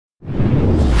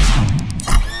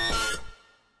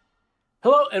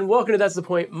Hello and welcome to That's the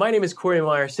Point. My name is Corey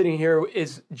Meyer. Sitting here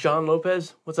is John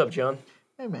Lopez. What's up, John?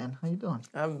 Hey man, how you doing?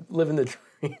 I'm living the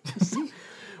dream.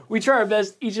 We try our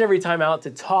best each and every time out to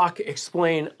talk,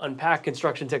 explain, unpack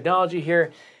construction technology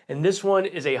here. And this one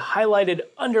is a highlighted,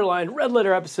 underlined, red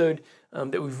letter episode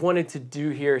that we've wanted to do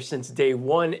here since day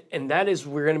one. And that is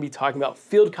we're going to be talking about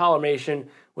field collimation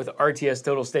with RTS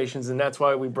total stations. And that's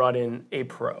why we brought in a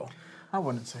pro. I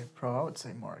wouldn't say pro, I would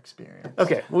say more experienced.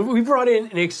 Okay, well, we brought in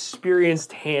an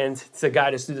experienced hand to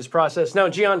guide us through this process. Now,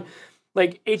 Gian,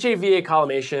 like HAVA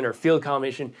collimation or field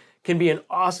collimation can be an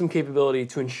awesome capability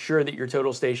to ensure that your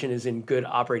total station is in good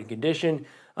operating condition.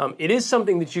 It is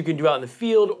something that you can do out in the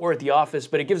field or at the office,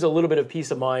 but it gives a little bit of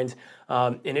peace of mind,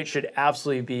 and it should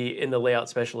absolutely be in the Layout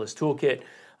Specialist Toolkit.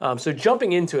 So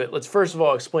jumping into it, let's first of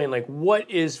all explain like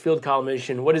what is field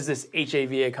collimation, what is this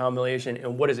HAVA collimation,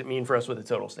 and what does it mean for us with a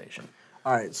total station?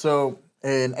 All right, so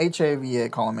an HAVA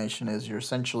collimation is you're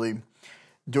essentially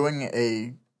doing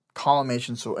a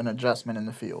collimation, so an adjustment in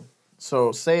the field.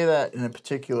 So say that in a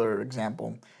particular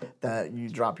example that you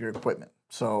drop your equipment.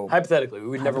 So hypothetically, we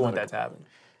would never want that to happen.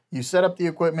 You set up the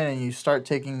equipment and you start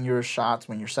taking your shots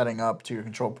when you're setting up to your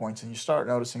control points, and you start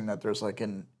noticing that there's like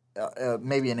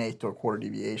maybe an eighth to a quarter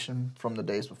deviation from the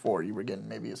days before. You were getting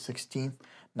maybe a 16th.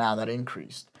 Now that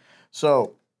increased.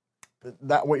 So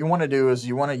what you want to do is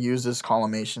you want to use this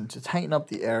collimation to tighten up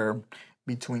the air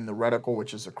between the reticle,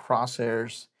 which is the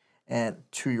crosshairs, and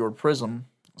to your prism.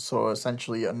 So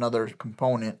essentially another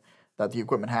component that the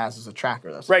equipment has is a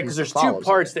tracker. That's right, because there's two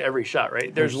parts to every shot,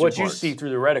 right? There's what you see through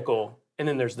the reticle, and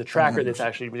then there's the tracker that's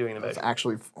actually doing the measurement. It's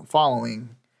actually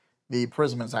following the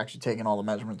prism, and it's actually taking all the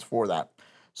measurements for that.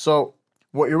 So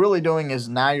what you're really doing is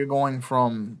now you're going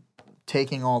from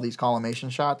taking all these collimation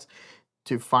shots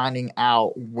to finding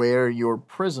out where your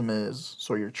prism is,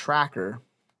 so your tracker,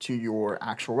 to your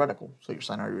actual reticle, so your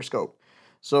center of your scope.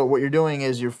 So what you're doing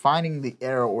is you're finding the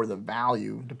error or the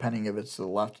value, depending if it's to the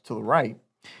left or to the right,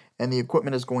 and the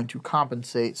equipment is going to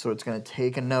compensate, so it's going to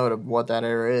take a note of what that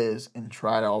error is and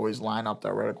try to always line up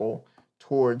that reticle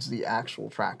towards the actual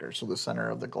tracker, so the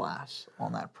center of the glass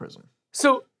on that prism.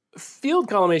 So field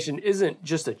collimation isn't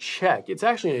just a check, it's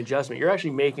actually an adjustment. You're actually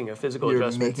making a physical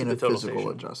adjustment to the total station. You're making a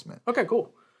physical adjustment. Okay, cool.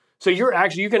 So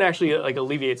you can actually like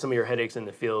alleviate some of your headaches in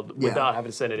the field without having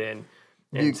to send it in.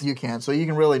 You can. So you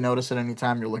can really notice it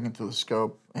anytime you're looking through the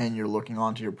scope and you're looking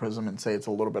onto your prism and say it's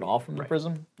a little bit off from the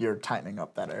prism, you're tightening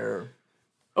up that error.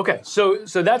 Okay, so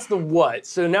that's the what.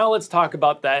 So now let's talk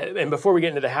about that. And before we get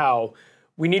into the how,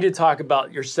 we need to talk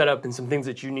about your setup and some things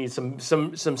that you need, some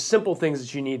simple things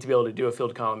that you need to be able to do a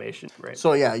field collimation, right?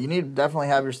 So yeah, you need to definitely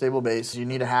have your stable base. You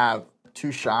need to have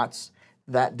 2 shots.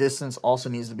 That distance also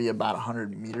needs to be about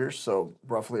 100 meters, so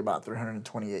roughly about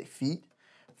 328 feet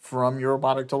from your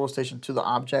robotic total station to the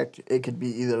object. It could be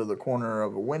either the corner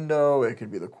of a window, it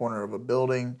could be the corner of a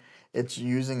building. It's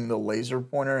using the laser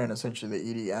pointer and essentially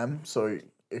the EDM, so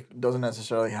it doesn't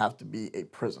necessarily have to be a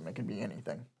prism. It can be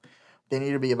anything. They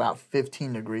need to be about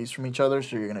 15 degrees from each other,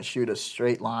 so you're going to shoot a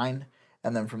straight line,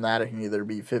 and then from that it can either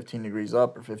be 15 degrees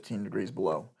up or 15 degrees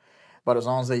below. But as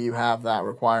long as you have that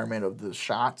requirement of the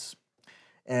shots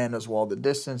and as well the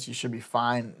distance, you should be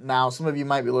fine. Now, some of you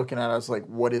might be looking at us like,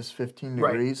 what is 15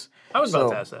 degrees? Right. I was about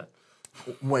to ask that.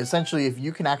 Well, essentially, if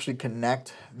you can actually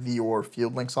connect your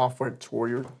FieldLink software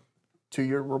to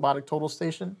your robotic total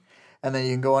station, and then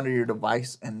you can go under your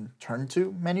device and turn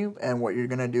to menu, and what you're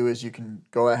going to do is you can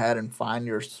go ahead and find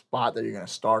your spot that you're going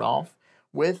to start off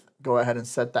with, go ahead and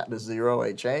set that to 0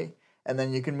 HA, and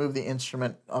then you can move the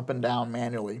instrument up and down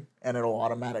manually, and it'll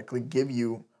automatically give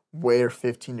you where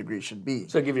 15 degrees should be.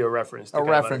 So give you a reference. A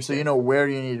reference, so you know where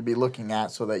you need to be looking at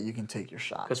so that you can take your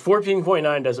shot. Because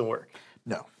 14.9 doesn't work.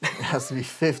 No, it has to be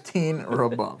 15 or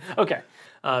above. Okay,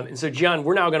 and so John,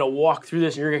 we're now going to walk through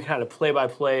this, and you're going to kind of play by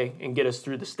play and get us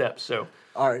through the steps. So.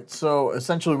 All right, so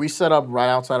essentially we set up right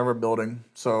outside of our building.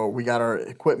 So we got our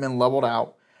equipment leveled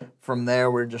out. From there,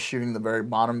 we're just shooting the very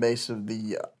bottom base of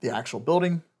the actual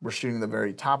building. We're shooting the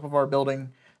very top of our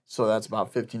building, so that's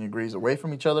about 15 degrees away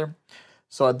from each other.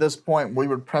 So at this point, we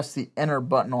would press the enter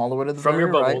button all the way to the from very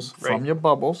your bubbles, right, from your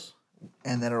bubbles,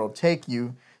 and then it'll take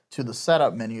you to the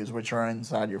setup menus, which are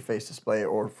inside your face display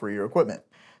or for your equipment.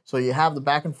 So you have the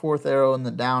back and forth arrow and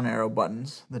the down arrow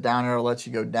buttons. The down arrow lets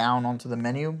you go down onto the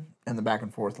menu, and the back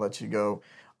and forth lets you go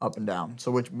up and down.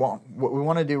 So what we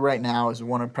want to do right now is we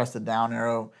want to press the down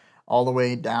arrow all the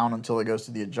way down until it goes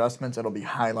to the adjustments. It'll be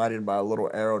highlighted by a little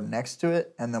arrow next to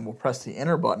it, and then we'll press the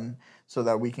enter button so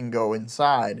that we can go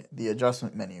inside the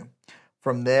adjustment menu.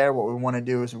 From there, what we want to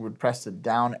do is we would press the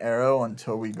down arrow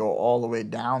until we go all the way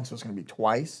down, so it's going to be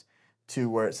twice, to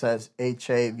where it says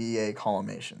HAVA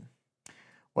collimation.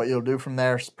 What you'll do from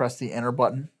there is press the enter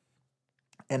button,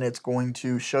 and it's going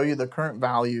to show you the current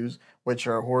values, which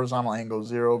are horizontal angle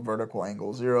 0, vertical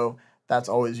angle 0. That's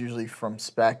always usually from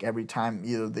spec every time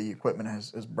either the equipment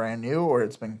is brand new or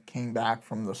it's been came back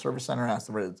from the service center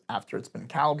after it's been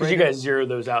calibrated. Because you guys zero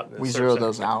those out in the We service zero center.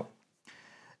 those out.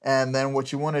 And then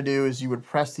what you want to do is you would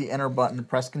press the enter button and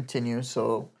press continue.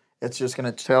 So it's just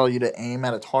going to tell you to aim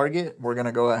at a target. We're going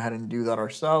to go ahead and do that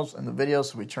ourselves in the video.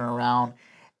 So we turn around,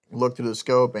 look through the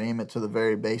scope, and aim it to the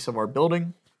very base of our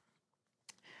building.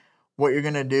 What you're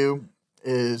going to do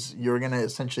is you're going to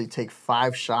essentially take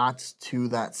 5 shots to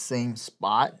that same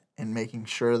spot and making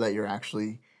sure that you're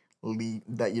actually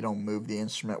that you don't move the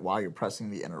instrument while you're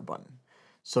pressing the enter button.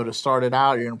 So to start it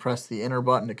out, you're going to press the enter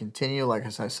button to continue. Like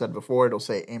as I said before, it'll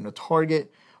say aim to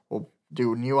target. We'll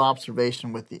do a new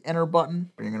observation with the enter button.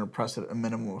 You're going to press it a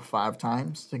minimum of 5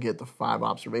 times to get the 5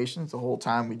 observations. The whole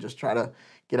time we just try to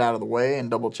get out of the way and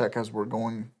double check as we're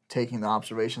taking the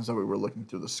observations that we were looking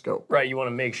through the scope. Right, you want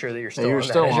to make sure that you're still on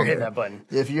that as you're hitting that button.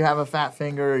 If you have a fat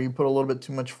finger or you put a little bit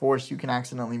too much force, you can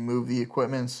accidentally move the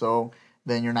equipment, so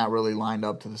then you're not really lined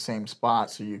up to the same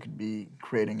spot, so you could be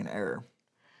creating an error.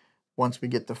 Once we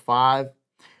get to 5,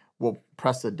 we'll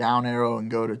press the down arrow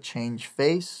and go to change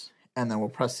face, and then we'll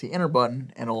press the enter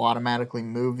button and it'll automatically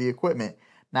move the equipment.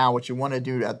 Now what you want to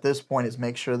do at this point is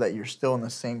make sure that you're still in the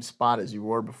same spot as you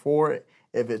were before.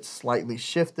 If it's slightly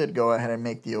shifted, go ahead and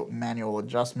make the manual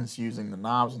adjustments using the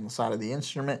knobs on the side of the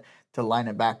instrument to line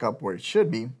it back up where it should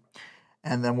be.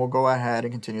 And then we'll go ahead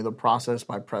and continue the process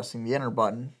by pressing the enter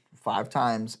button 5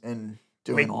 times and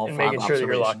doing all 5 making sure that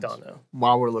you're locked observations on, though.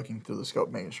 while we're looking through the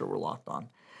scope, making sure we're locked on.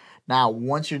 Now,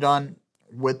 once you're done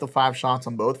with the 5 shots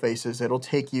on both faces, it'll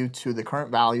take you to the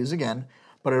current values again,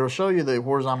 but it'll show you the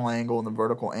horizontal angle and the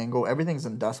vertical angle. Everything's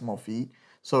in decimal feet.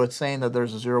 So it's saying that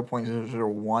there's a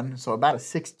 0.001, so about a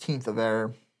 16th of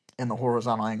error in the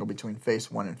horizontal angle between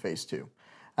face 1 and face 2.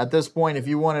 At this point, if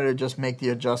you wanted to just make the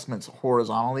adjustments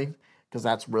horizontally, because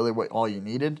that's really what all you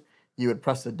needed, you would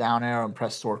press the down arrow and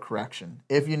press store correction.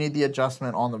 If you need the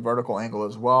adjustment on the vertical angle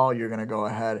as well, you're going to go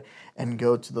ahead and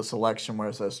go to the selection where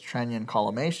it says Trunnion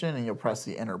Collimation, and you'll press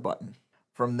the enter button.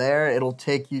 From there, it'll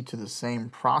take you to the same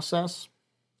process.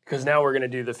 Because now we're going to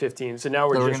do the 15. So now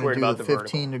we're just worried about the 15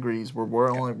 vertical. degrees.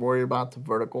 We're only worried about the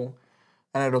vertical.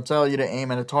 And it'll tell you to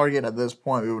aim at a target. At this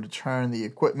point, we would turn the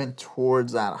equipment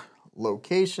towards that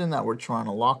location that we're trying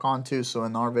to lock onto. So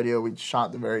in our video, we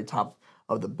shot the very top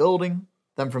of the building.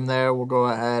 Then from there, we'll go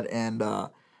ahead and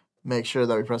make sure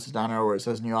that we press the down arrow where it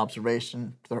says new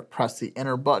observation. Press the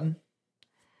enter button.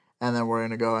 And then we're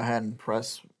going to go ahead and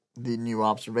press the new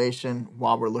observation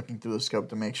while we're looking through the scope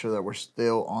to make sure that we're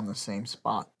still on the same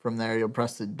spot. From there, you'll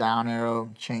press the down arrow,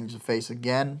 change the face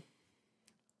again,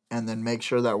 and then make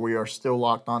sure that we are still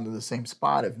locked onto the same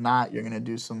spot. If not, you're going to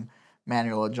do some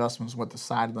manual adjustments with the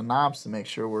side of the knobs to make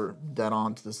sure we're dead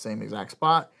on to the same exact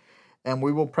spot. And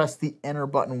we will press the enter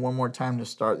button one more time to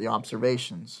start the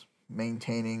observations,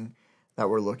 maintaining that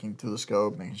we're looking through the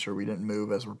scope, making sure we didn't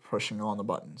move as we're pushing on the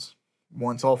buttons.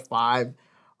 Once all 5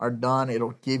 are done,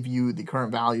 it'll give you the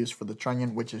current values for the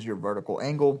trunnion, which is your vertical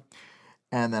angle.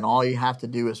 And then all you have to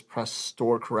do is press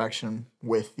store correction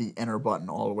with the enter button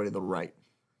all the way to the right.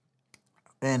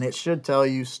 And it should tell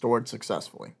you stored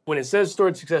successfully. When it says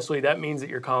stored successfully, that means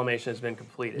that your collimation has been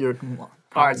completed.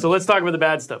 All right, so let's talk about the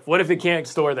bad stuff. What if it can't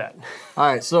store that? All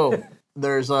right, so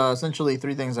there's essentially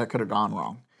 3 things that could have gone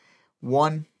wrong.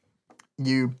 1,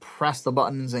 you press the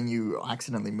buttons and you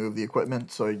accidentally move the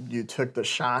equipment. So you took the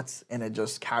shots and it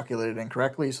just calculated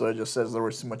incorrectly. So it just says there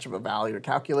was too much of a value to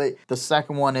calculate. The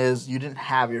second one is you didn't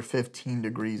have your 15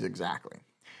 degrees exactly.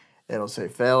 It'll say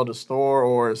fail to store,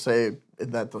 or say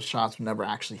that the shots would never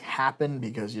actually happen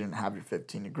because you didn't have your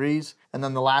 15 degrees. And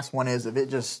then the last one is if it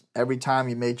just, every time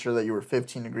you made sure that you were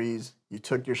 15 degrees, you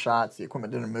took your shots, the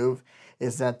equipment didn't move,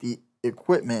 is that the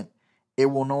equipment, it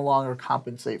will no longer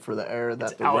compensate for the error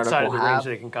that the outside of the reticle range have.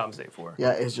 that it can compensate for.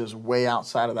 Yeah, it's just way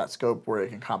outside of that scope where it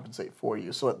can compensate for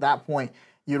you. So at that point,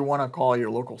 you'd want to call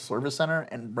your local service center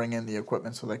and bring in the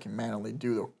equipment so they can manually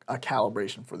do a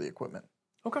calibration for the equipment.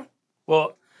 Okay.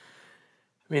 Well,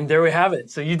 I mean, there we have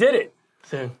it. So you did it.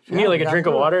 So you need like a drink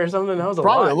of water or something? That was a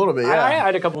lot. Probably a little bit, yeah. I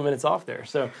had a couple of minutes off there.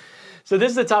 So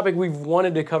this is a topic we've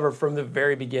wanted to cover from the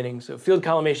very beginning. So field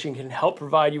collimation can help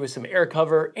provide you with some air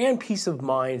cover and peace of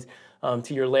mind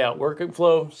to your layout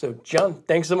workflow. So John,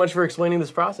 thanks so much for explaining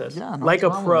this process. Yeah, no like a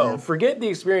problem, pro. man. Forget the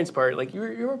experience part. Like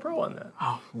you're a pro on that.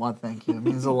 Oh, well, thank you. It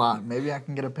means a lot. Maybe I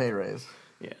can get a pay raise.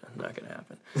 Yeah, not going to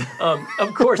happen.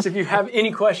 Of course, if you have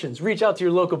any questions, reach out to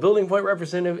your local Building Point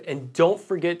representative, and don't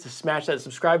forget to smash that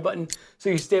subscribe button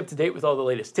so you stay up to date with all the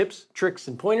latest tips, tricks,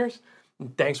 and pointers.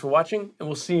 Thanks for watching, and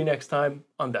we'll see you next time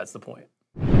on That's the Point.